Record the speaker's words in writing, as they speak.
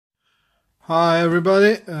Hi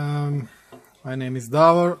everybody, my name is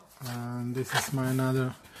Davor and this is my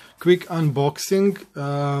another quick unboxing.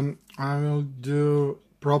 I will do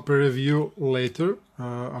proper review later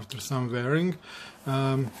after some wearing.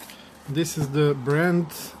 This is the brand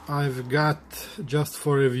I've got just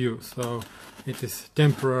for review, so it is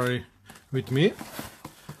temporary with me.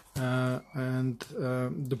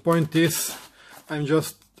 The point is, I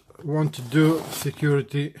just want to do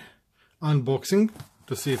security unboxing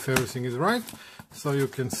to see if everything is right, so you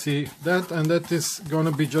can see that, and that is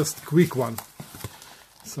gonna be just quick one,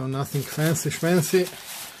 so nothing fancy,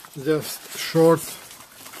 just short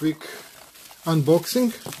quick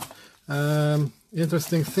unboxing.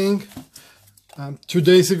 Interesting thing, 2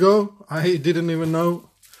 days ago I didn't even know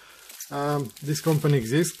this company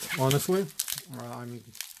exists, honestly.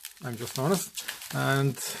 I'm just honest,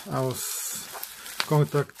 and I was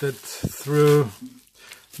contacted through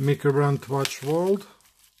MicroBrandWatchWorld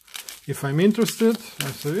if I'm interested.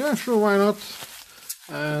 I said yeah, sure, why not.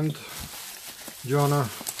 And Jonah,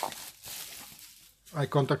 I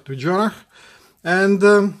contacted Jonah, and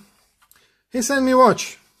he sent me a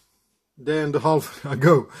watch day and a half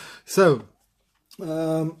ago. So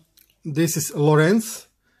this is Lorentz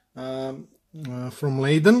from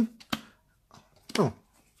Leyden. Oh,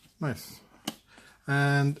 nice.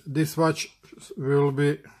 And this watch will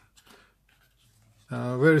be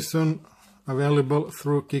very soon available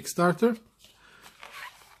through Kickstarter,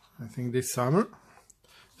 I think this summer.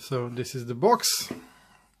 So this is the box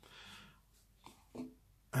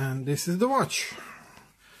and this is the watch.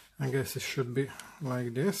 I guess it should be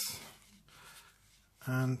like this,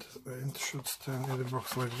 and it should stand in the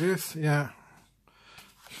box like this. Yeah,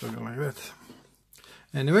 should be like that.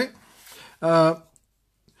 Anyway,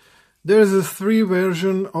 there is a 3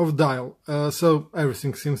 version of dial, so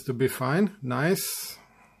everything seems to be fine, nice,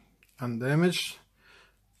 undamaged.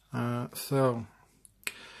 So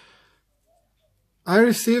I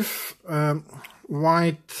receive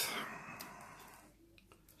white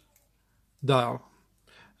dial.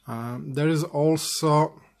 There is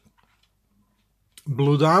also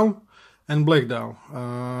blue dial and black dial.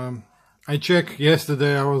 I checked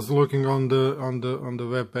yesterday. I was looking on the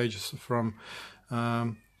web pages from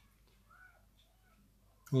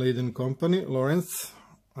Leyden company, Lorentz,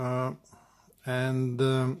 and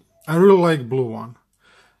I really like blue one,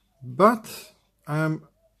 but I'm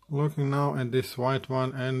looking now at this white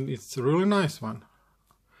one, and it's a really nice one.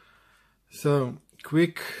 So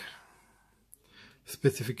quick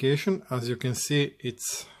specification, as you can see,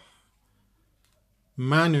 it's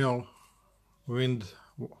manual wind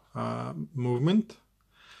movement,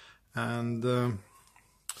 and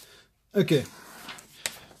okay,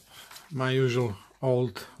 my usual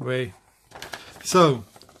old way. So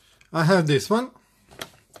I have this one.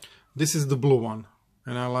 This is the blue one,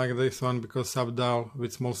 and I like this one because sub dial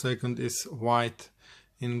with small second is white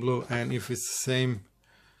in blue, and if it's the same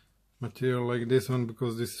material like this one,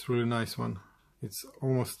 because this is really nice one, it's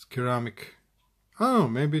almost ceramic. Oh,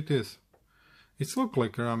 maybe it is. It's look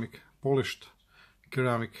like ceramic, polished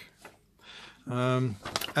ceramic.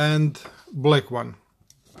 And black one.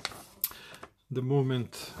 The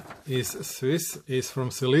movement is Swiss, is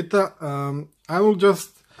from Sellita. I will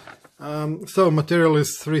just so material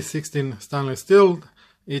is 316 stainless steel.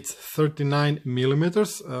 It's 39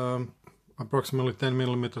 millimeters, approximately 10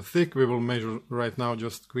 millimeter thick. We will measure right now,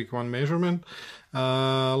 just quick one measurement.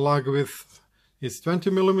 Lug width is 20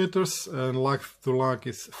 millimeters, and lug to lug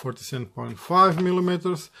is 47.5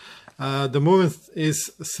 millimeters. The movement is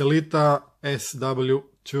Sellita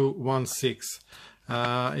SW216.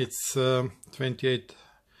 It's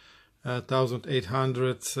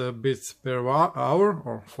 28,800 beats per hour,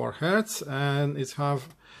 or 4 hertz, and it have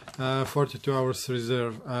 42 hours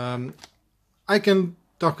reserve. I can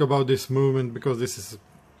talk about this movement because this is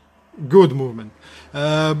good movement,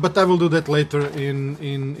 but I will do that later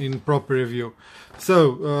in proper review.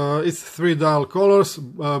 So it's 3 dial colors,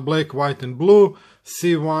 black, white and blue.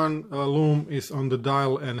 C1 lume is on the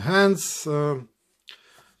dial and hands.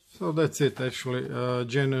 So that's it actually.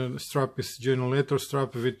 Strap is generator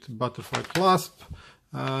strap with butterfly clasp,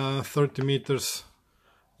 30 meters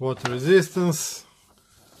water resistance.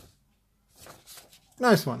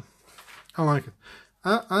 Nice one, I like it.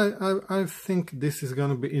 I think this is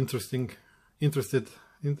gonna be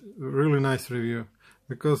really nice review,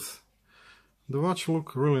 because the watch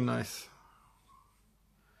look really nice.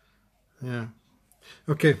 Yeah.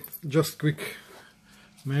 Okay, just quick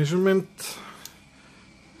measurement.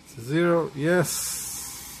 0, yes.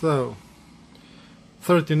 So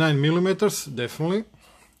 39 millimeters definitely,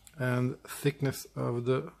 and thickness of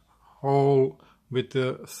the hole with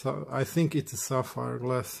the, I think it's a sapphire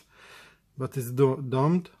glass, but it's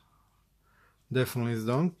domed. Definitely is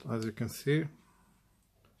domed, as you can see.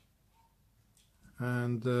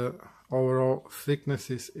 And overall thickness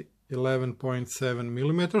is 11.7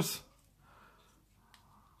 millimeters.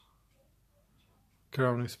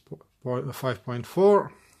 Crown is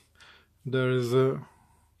 5.4. There is a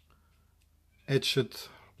etched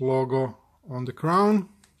logo on the crown.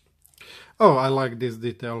 Oh, I like this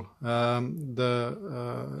detail. The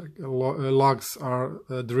lugs are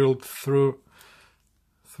drilled through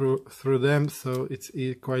them, so it's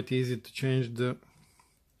quite easy to change the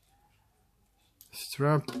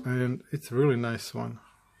strap, and it's a really nice one.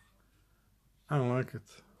 I like it.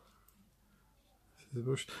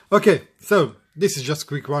 Okay, so this is just a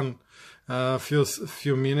quick one,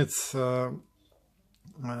 few minutes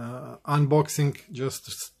unboxing,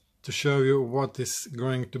 just to show you what is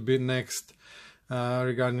going to be next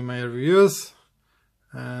regarding my reviews.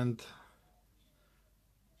 And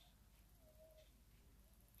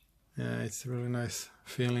yeah, it's a really nice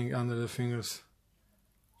feeling under the fingers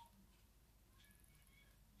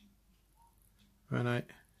when I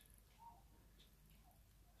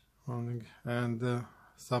and the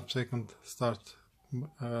subsequent start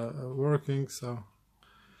working. So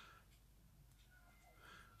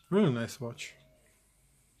really nice watch.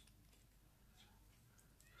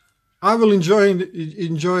 I will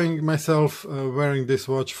enjoying myself wearing this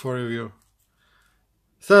watch for review.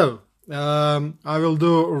 So I will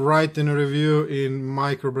do writing a review in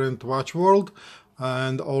MicroBrandWatchWorld,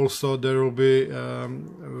 and also there will be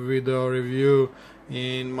video review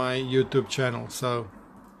in my YouTube channel. So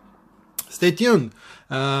stay tuned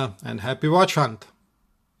and happy watch hunt!